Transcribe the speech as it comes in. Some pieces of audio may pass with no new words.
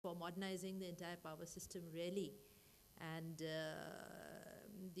modernizing the entire power system really. And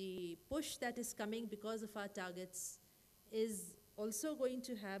the push that is coming because of our targets is also going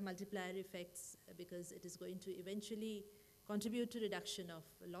to have multiplier effects because it is going to eventually contribute to reduction of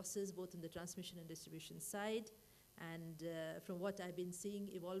losses both on the transmission and distribution side. And from what I've been seeing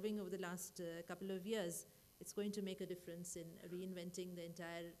evolving over the last couple of years, it's going to make a difference in reinventing the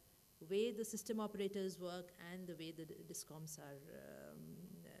entire way the system operators work and the way the discoms are,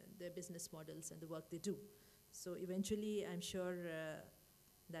 their business models and the work they do. So eventually, I'm sure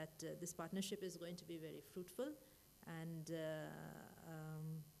that this partnership is going to be very fruitful. And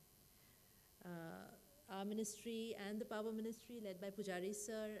our ministry and the Power Ministry, led by Pujari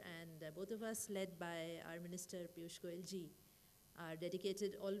sir, and both of us led by our Minister Piyush Goyal ji, are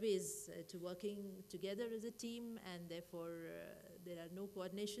dedicated always to working together as a team, and therefore there are no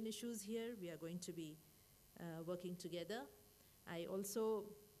coordination issues here. We are going to be working together. I also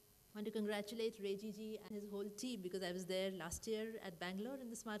want to congratulate Reji ji and his whole team because I was there last year at Bangalore in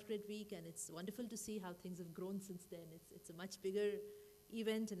the Smart Grid Week, and it's wonderful to see how things have grown since then. It's a much bigger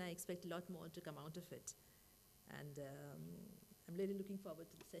event, and I expect a lot more to come out of it. And I'm really looking forward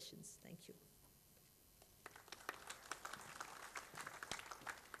to the sessions. Thank you.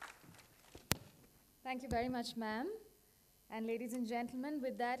 Thank you very much, ma'am. And ladies and gentlemen,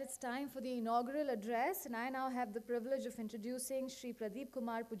 with that, it's time for the inaugural address. And I now have the privilege of introducing Shri Pradeep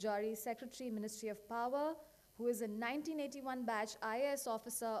Kumar Pujari, Secretary, Ministry of Power, who is a 1981 batch IAS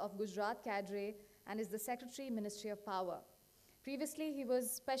officer of Gujarat cadre and is the Secretary, Ministry of Power. Previously, he was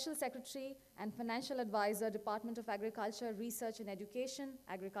Special Secretary and Financial Advisor, Department of Agriculture, Research and Education,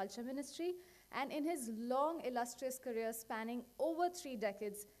 Agriculture Ministry. And in his long, illustrious career spanning over 3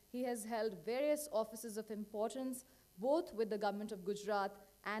 decades, he has held various offices of importance, both with the Government of Gujarat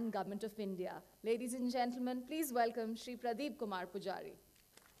and Government of India. Ladies and gentlemen, please welcome Shri Pradeep Kumar Pujari.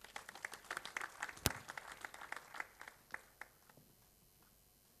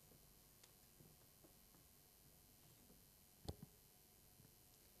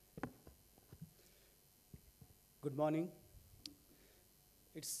 Good morning.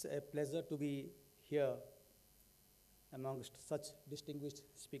 It's a pleasure to be here amongst such distinguished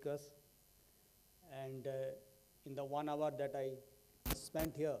speakers. And in the 1 hour that I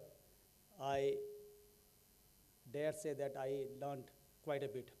spent here, I dare say that I learned quite a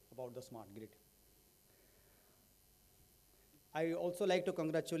bit about the smart grid. I also like to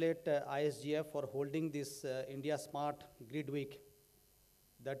congratulate ISGF for holding this India Smart Grid Week.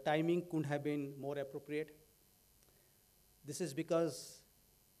 The timing couldn't have been more appropriate. This is because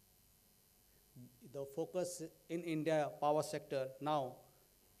the focus in India power sector now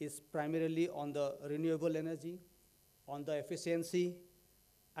is primarily on the renewable energy, on the efficiency,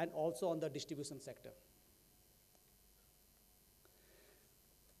 and also on the distribution sector.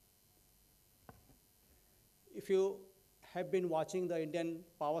 If you have been watching the Indian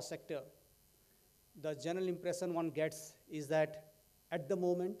power sector, the general impression one gets is that at the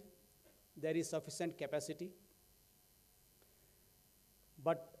moment there is sufficient capacity.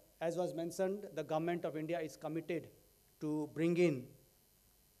 But as was mentioned, the Government of India is committed to bring in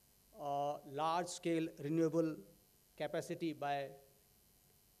large-scale renewable capacity by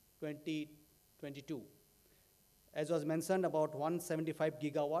 2022. As was mentioned, about 175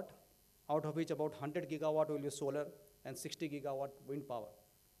 gigawatt, out of which about 100 gigawatt will be solar and 60 gigawatt wind power.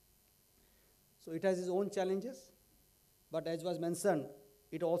 So it has its own challenges, but as was mentioned,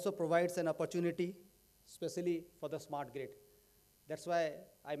 it also provides an opportunity, especially for the smart grid. That's why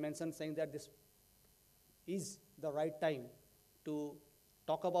I mentioned saying that this is the right time to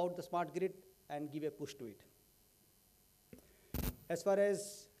talk about the smart grid and give a push to it. As far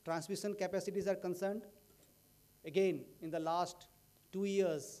as transmission capacities are concerned, again, in the last 2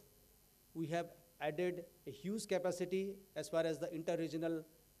 years, we have added a huge capacity as far as the inter-regional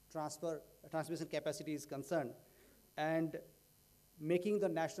transmission capacity is concerned, and making the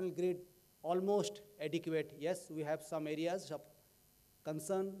national grid almost adequate. Yes, we have some areas of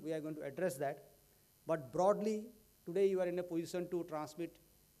concern, we are going to address that, but broadly, today you are in a position to transmit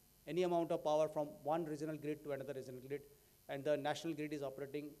any amount of power from one regional grid to another regional grid, and the national grid is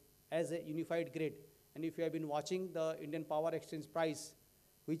operating as a unified grid. And if you have been watching the Indian Power Exchange price,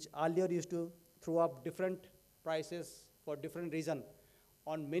 which earlier used to throw up different prices for different regions,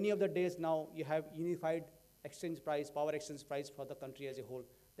 on many of the days now you have unified exchange price, power exchange price for the country as a whole.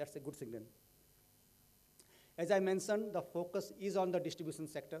 That's a good signal. As I mentioned, the focus is on the distribution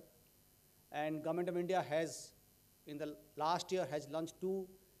sector, and Government of India has, in the last year, has launched 2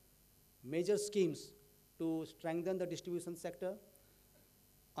 major schemes to strengthen the distribution sector.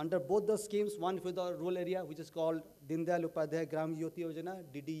 Under both the schemes, one for the rural area, which is called Din Dayal Upadhyay Gram Jyoti Yojana,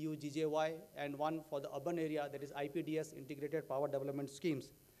 DDU-GJY, and one for the urban area, that is IPDS, Integrated Power Development Schemes.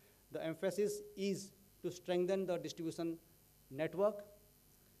 The emphasis is to strengthen the distribution network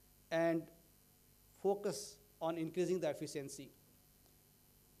and focus on increasing the efficiency.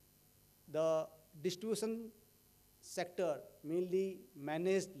 The distribution sector, mainly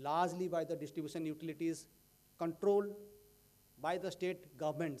managed largely by the distribution utilities, controlled by the state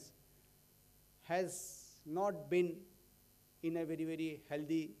governments, has not been in a very, very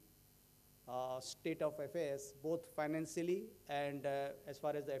healthy state of affairs, both financially and as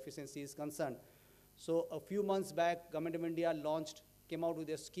far as the efficiency is concerned. So a few months back, Government of India came out with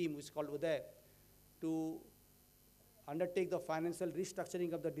a scheme which is called Uday, to undertake the financial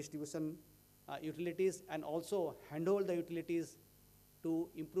restructuring of the distribution utilities and also handhold the utilities to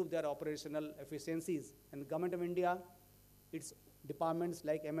improve their operational efficiencies. And Government of India, its departments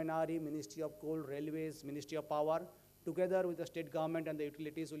like MNRE, Ministry of Coal, Railways, Ministry of Power, together with the state government and the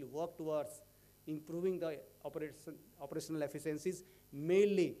utilities will work towards improving the operational efficiencies,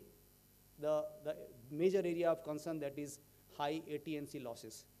 mainly the major area of concern, that is high AT&C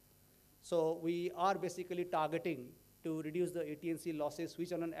losses. So we are basically targeting to reduce the AT&C losses,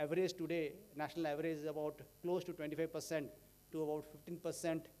 which on an average today, national average is about close to 25% to about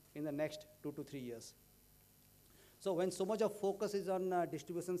 15% in the next 2 to 3 years. So when so much of focus is on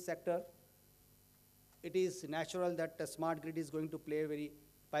distribution sector, it is natural that a smart grid is going to play a very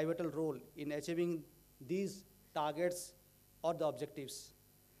pivotal role in achieving these targets or the objectives.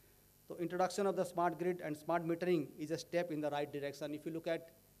 So introduction of the smart grid and smart metering is a step in the right direction. If you look at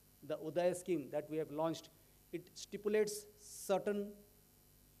the Uday scheme that we have launched, it stipulates certain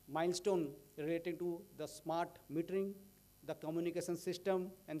milestone relating to the smart metering, the communication system,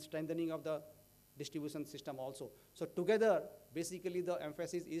 and strengthening of the distribution system also. So together, basically the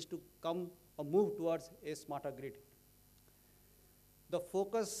emphasis is to come or move towards a smarter grid. The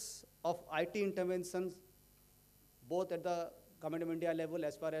focus of IT interventions, both at the Government of India level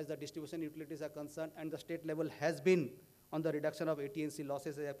as far as the distribution utilities are concerned and the state level, has been on the reduction of AT&C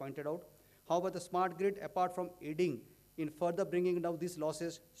losses, as I pointed out. However, the smart grid, apart from aiding in further bringing down these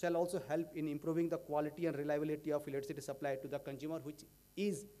losses, shall also help in improving the quality and reliability of electricity supply to the consumer, which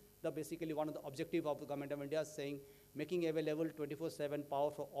is basically one of the objectives of the Government of India, saying making available 24/7 power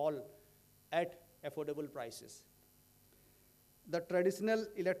for all at affordable prices. The traditional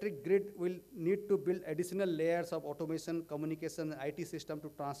electric grid will need to build additional layers of automation, communication, and IT system to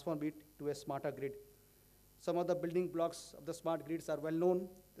transform it to a smarter grid. Some of the building blocks of the smart grids are well known: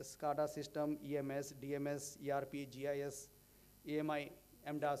 the SCADA system, EMS, DMS, ERP, GIS, AMI,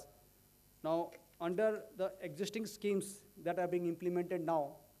 MDAS. Now, under the existing schemes that are being implemented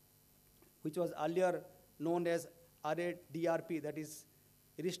now, which was earlier known as RADRP, that is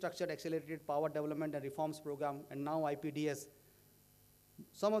Restructured Accelerated Power Development and Reforms Program, and now IPDS,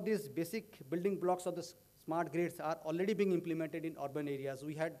 some of these basic building blocks of the smart grids are already being implemented in urban areas.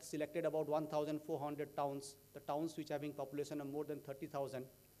 We had selected about 1,400 towns, the towns which having population of more than 30,000,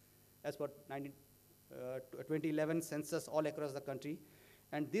 as per 2011 census all across the country.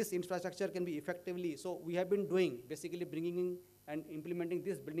 And this infrastructure can be effectively, so we have been doing, basically bringing in and implementing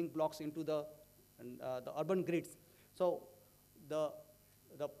these building blocks into the urban grids. So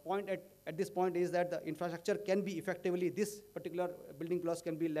the point at this point is that the infrastructure can be effectively, this particular building blocks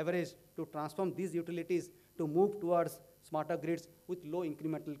can be leveraged to transform these utilities to move towards smarter grids with low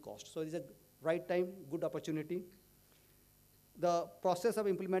incremental cost. So it is a right time, good opportunity. The process of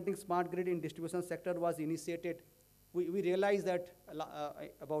implementing smart grid in distribution sector was initiated. We realized that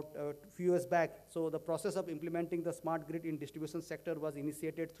about a few years back, so the process of implementing the smart grid in distribution sector was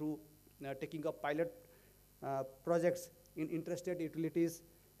initiated through taking up pilot projects in interested utilities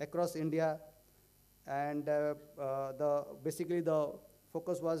across India, and basically the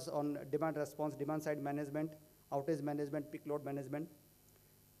focus was on demand response, demand side management, outage management, peak load management.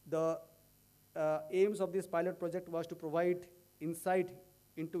 The aims of this pilot project was to provide insight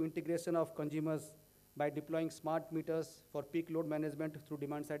into integration of consumers by deploying smart meters for peak load management through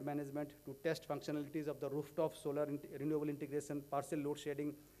demand side management, to test functionalities of the rooftop solar renewable integration, partial load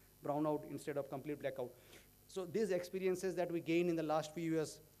shedding, brownout instead of complete blackout. So these experiences that we gain in the last few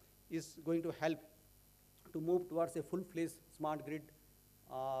years is going to help to move towards a full-fledged smart grid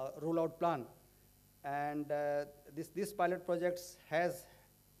rollout plan. And this pilot projects has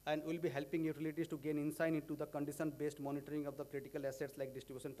and will be helping utilities to gain insight into the condition-based monitoring of the critical assets like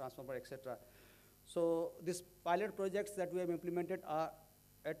distribution, transformer, etc. So these pilot projects that we have implemented are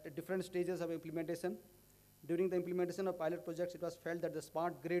at different stages of implementation. During the implementation of pilot projects, it was felt that the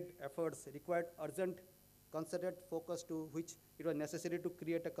smart grid efforts required urgent concerted focus to which it was necessary to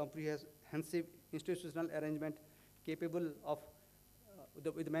create a comprehensive institutional arrangement capable of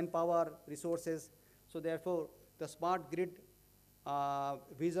with manpower, resources. So therefore, the smart grid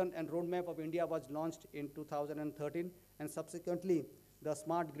vision and roadmap of India was launched in 2013, and subsequently the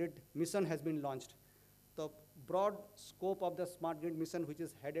smart grid mission has been launched. The broad scope of the smart grid mission, which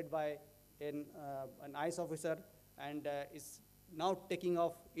is headed by an IS officer and is now taking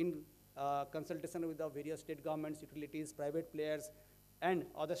off in consultation with the various state governments, utilities, private players, and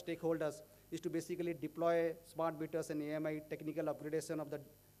other stakeholders, is to basically deploy smart meters and AMI, technical upgradation of the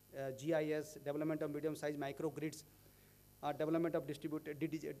GIS, development of medium-sized microgrids, development of distributed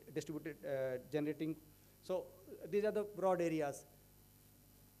generating. So these are the broad areas.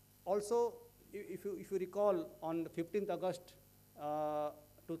 Also, if you recall, on 15th August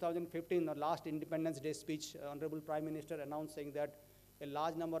 2015, the last Independence Day speech, Honorable Prime Minister announced saying that a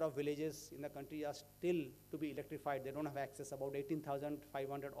large number of villages in the country are still to be electrified. They don't have access, about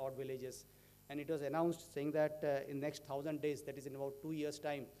 18,500 odd villages. And it was announced saying that in the next 1,000 days, that is in about 2 years'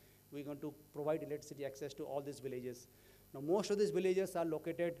 time, we're going to provide electricity access to all these villages. Now, most of these villages are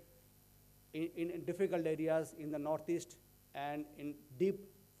located in difficult areas in the northeast and in deep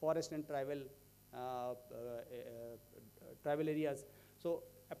forest and tribal areas. So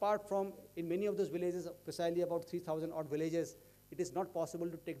apart from, in many of those villages, precisely about 3,000 odd villages, it is not possible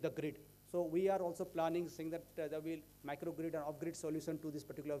to take the grid. So we are also planning, saying that there will be microgrid and off-grid solution to these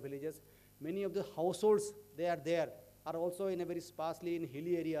particular villages. Many of the households are also in a very sparsely in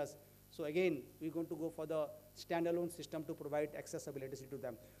hilly areas. So again, we're going to go for the standalone system to provide accessibility to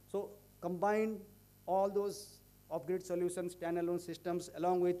them. So combine all those off-grid solutions, standalone systems,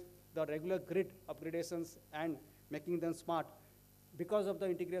 along with the regular grid upgradations and making them smart. Because of the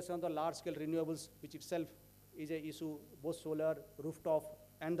integration of the large-scale renewables, which itself is an issue, both solar, rooftop,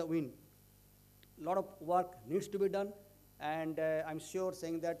 and the wind. A lot of work needs to be done, and I'm sure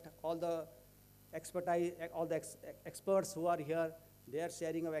saying that all the expertise, all the experts who are here, they are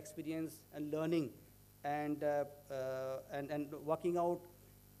sharing our experience and learning and working out.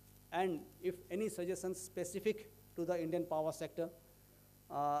 And if any suggestions specific to the Indian power sector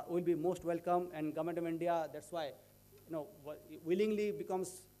will be most welcome, and Government of India, that's why, willingly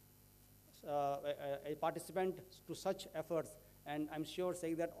becomes a participant to such efforts. And I'm sure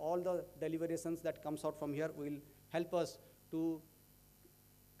saying that all the deliberations that comes out from here will help us to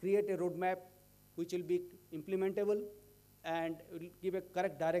create a roadmap which will be implementable and will give a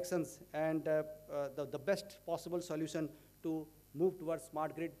correct directions and the best possible solution to move towards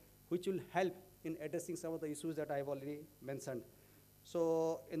smart grid, which will help in addressing some of the issues that I have already mentioned.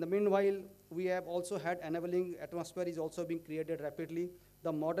 So in the meanwhile, we have also had enabling atmosphere is also being created rapidly.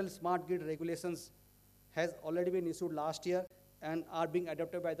 The model smart grid regulations has already been issued last year and are being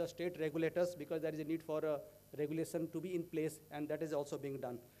adopted by the state regulators, because there is a need for a regulation to be in place, and that is also being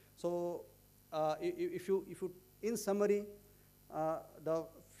done. So if you in summary, the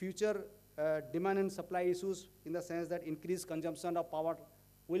future demand and supply issues, in the sense that increased consumption of power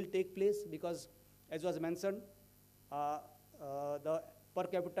will take place, because as was mentioned, the per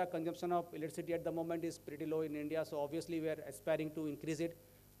capita consumption of electricity at the moment is pretty low in India, so obviously we are aspiring to increase it.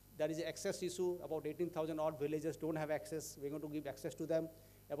 There is an access issue. About 18,000 odd villages don't have access. We're going to give access to them.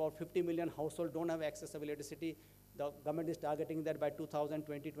 About 50 million households don't have access to electricity. The government is targeting that by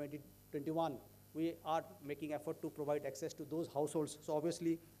 2020, 2021, we are making effort to provide access to those households. So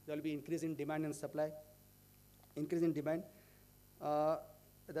obviously, there will be increase in demand and supply. Increase in demand.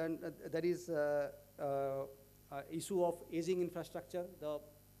 Then there is issue of aging infrastructure.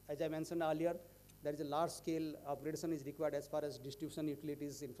 As I mentioned earlier, there is a large-scale upgradation is required as far as distribution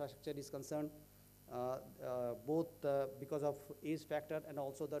utilities infrastructure is concerned, both because of age factor and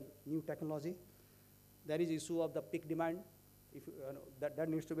also the new technology. There is issue of the peak demand, that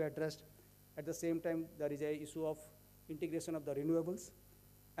needs to be addressed. At the same time, there is a issue of integration of the renewables.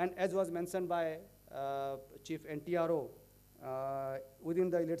 And as was mentioned by Chief NTRO, within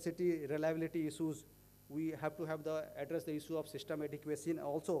the electricity reliability issues, we have to address the issue of system adequacy and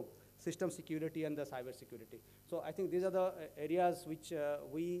also system security and the cyber security. So I think these are the areas which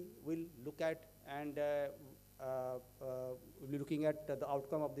we will look at, and we'll be looking at the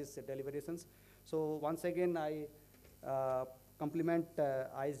outcome of these deliberations. So once again, I compliment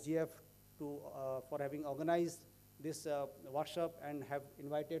ISGF for having organized this workshop and have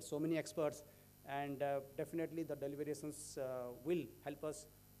invited so many experts, and definitely the deliberations will help us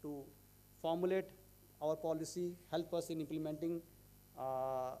to formulate our policy, help us in implementing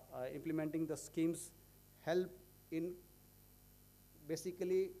the schemes, help in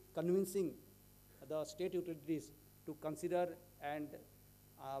basically convincing the state utilities to consider and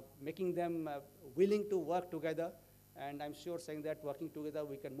making them willing to work together. And I'm sure saying that working together,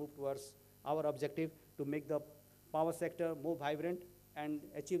 we can move towards our objective to make the power sector more vibrant and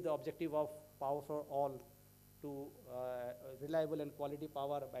achieve the objective of power for all to reliable and quality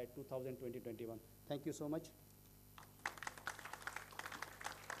power by 2020-21. Thank you so much.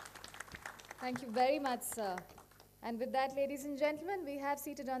 Thank you very much, sir. And with that, ladies and gentlemen, we have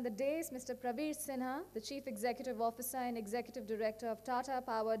seated on the dais Mr. Praveer Sinha, the Chief Executive Officer and Executive Director of Tata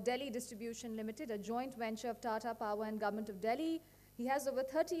Power Delhi Distribution Limited, a joint venture of Tata Power and Government of Delhi. He has over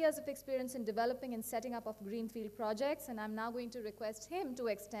 30 years of experience in developing and setting up of greenfield projects, and I'm now going to request him to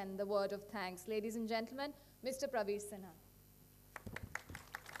extend the word of thanks. Ladies and gentlemen, Mr. Praveer Sinha.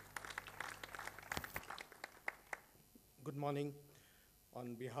 Good morning.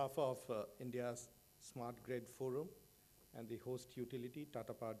 On behalf of India's Smart Grid Forum and the host utility,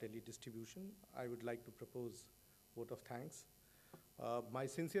 Tata Power Delhi Distribution, I would like to propose vote of thanks. My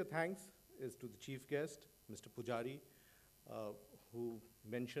sincere thanks is to the chief guest, Mr. Pujari, who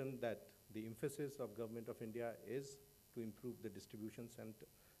mentioned that the emphasis of Government of India is to improve the distribution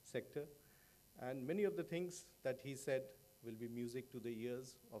sector. And many of the things that he said will be music to the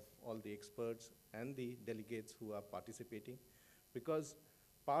ears of all the experts and the delegates who are participating, because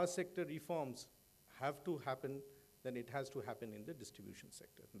power sector reforms have to happen, then it has to happen in the distribution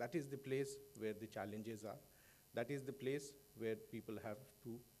sector. That is the place where the challenges are. That is the place where people have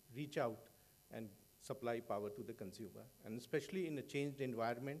to reach out and supply power to the consumer. And especially in a changed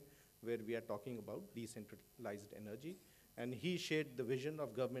environment where we are talking about decentralized energy. And he shared the vision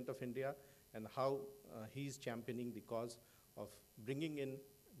of Government of India and how he's championing the cause of bringing in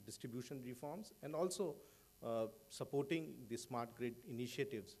distribution reforms and also supporting the smart grid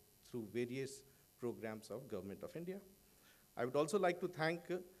initiatives through various programs of Government of India. I would also like to thank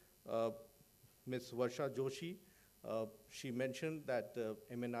Ms. Varsha Joshi. She mentioned that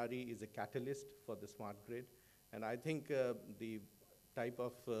MNRE is a catalyst for the smart grid, and I think the type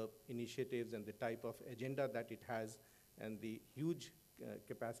of initiatives and the type of agenda that it has and the huge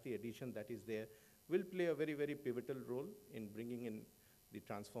capacity addition that is there will play a very, very pivotal role in bringing in the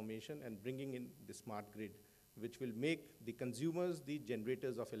transformation and bringing in the smart grid, which will make the consumers the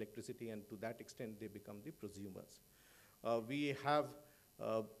generators of electricity, and to that extent, they become the prosumers. We have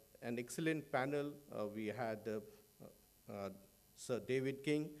an excellent panel. We had Sir David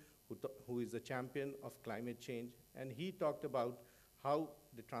King, who is a champion of climate change, and he talked about how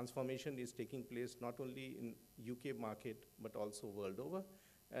the transformation is taking place not only in UK market, but also world over.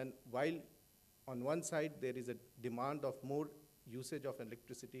 And while on one side there is a demand of more usage of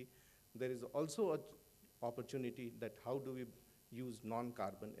electricity, there is also an opportunity that how do we use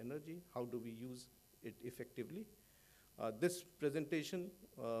non-carbon energy, how do we use it effectively. This presentation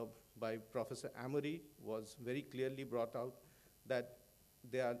by Professor Amory was very clearly brought out that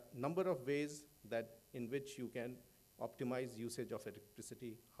there are a number of ways that in which you can optimize usage of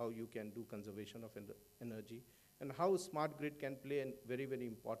electricity, how you can do conservation of energy, and how smart grid can play a very, very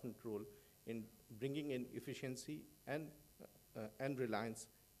important role in bringing in efficiency and reliance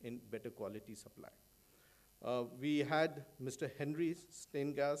in better quality supply. We had Mr. Henry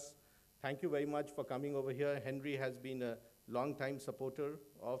Stengas. Thank you very much for coming over here. Henry has been a long-time supporter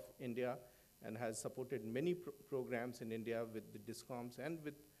of India and has supported many programs in India with the DISCOMs and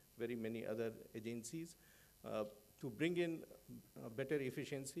with very many other agencies to bring in better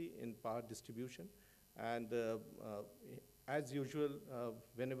efficiency in power distribution. And as usual,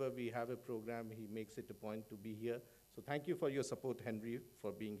 whenever we have a program, he makes it a point to be here. So thank you for your support, Henry,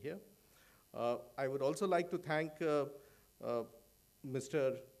 for being here. I would also like to thank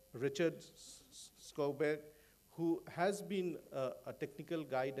Mr. Richard Skouberg, who has been a technical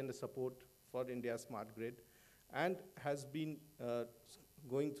guide and a support for India's smart grid and has been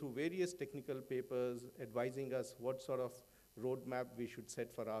going through various technical papers, advising us what sort of roadmap we should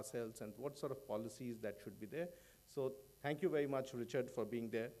set for ourselves and what sort of policies that should be there. So thank you very much, Richard, for being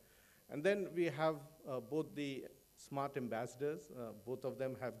there. And then we have both the smart ambassadors. Both of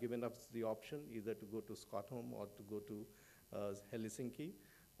them have given us the option either to go to Stockholm or to go to Helsinki.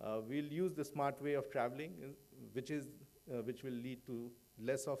 We'll use the smart way of traveling, which will lead to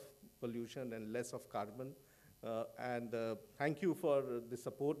less of pollution and less of carbon. And thank you for the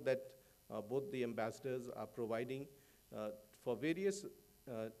support that both the ambassadors are providing for various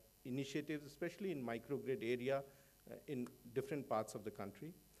initiatives, especially in microgrid area in different parts of the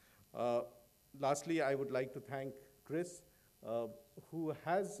country. Lastly, I would like to thank Chris, who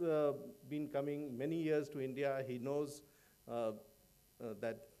has been coming many years to India. He knows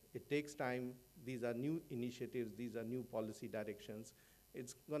that it takes time. These are new initiatives. These are new policy directions.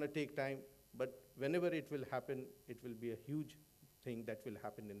 It's going to take time, but whenever it will happen, it will be a huge thing that will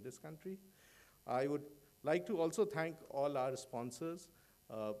happen in this country. I would like to also thank all our sponsors.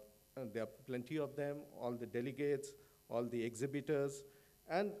 And there are plenty of them, all the delegates, all the exhibitors,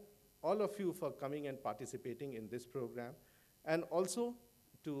 and all of you for coming and participating in this program. And also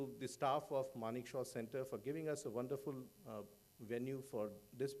to the staff of Manekshaw Center for giving us a wonderful venue for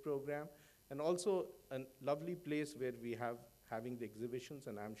this program, and also a lovely place where we having the exhibitions,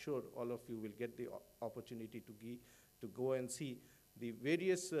 and I'm sure all of you will get the opportunity to go and see the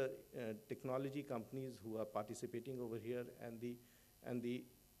various technology companies who are participating over here, and the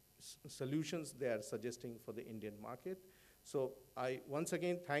solutions they are suggesting for the Indian market. So I once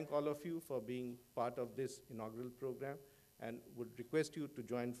again thank all of you for being part of this inaugural program, and would request you to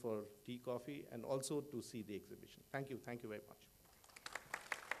join for tea, coffee, and also to see the exhibition. Thank you very much.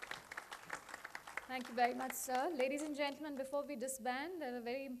 Thank you very much, sir. Ladies and gentlemen, before we disband, there are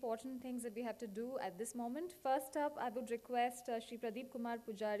very important things that we have to do at this moment. First up, I would request Shri Pradeep Kumar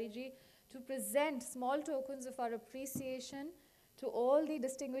Pujari ji to present small tokens of our appreciation to all the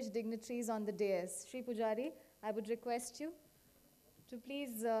distinguished dignitaries on the dais. Shri Pujari, I would request you to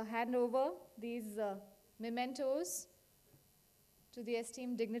please hand over these mementos to the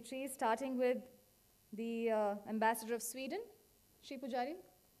esteemed dignitaries, starting with the Ambassador of Sweden. Shri Pujari,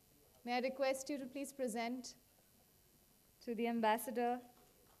 may I request you to please present to the Ambassador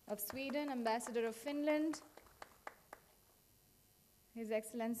of Sweden, Ambassador of Finland, His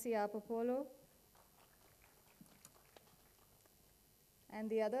Excellency Apapolo, and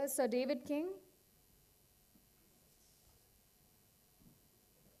the others, Sir David King,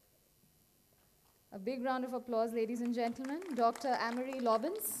 a big round of applause, ladies and gentlemen. Dr. Amory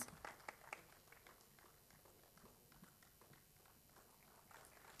Lobbins,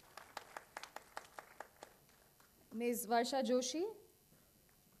 Ms. Varsha Joshi.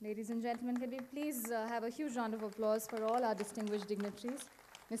 Ladies and gentlemen, can we please have a huge round of applause for all our distinguished dignitaries.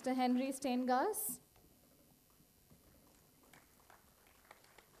 Mr. Henry Steengas,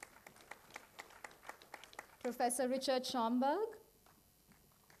 Professor Richard Schomburg,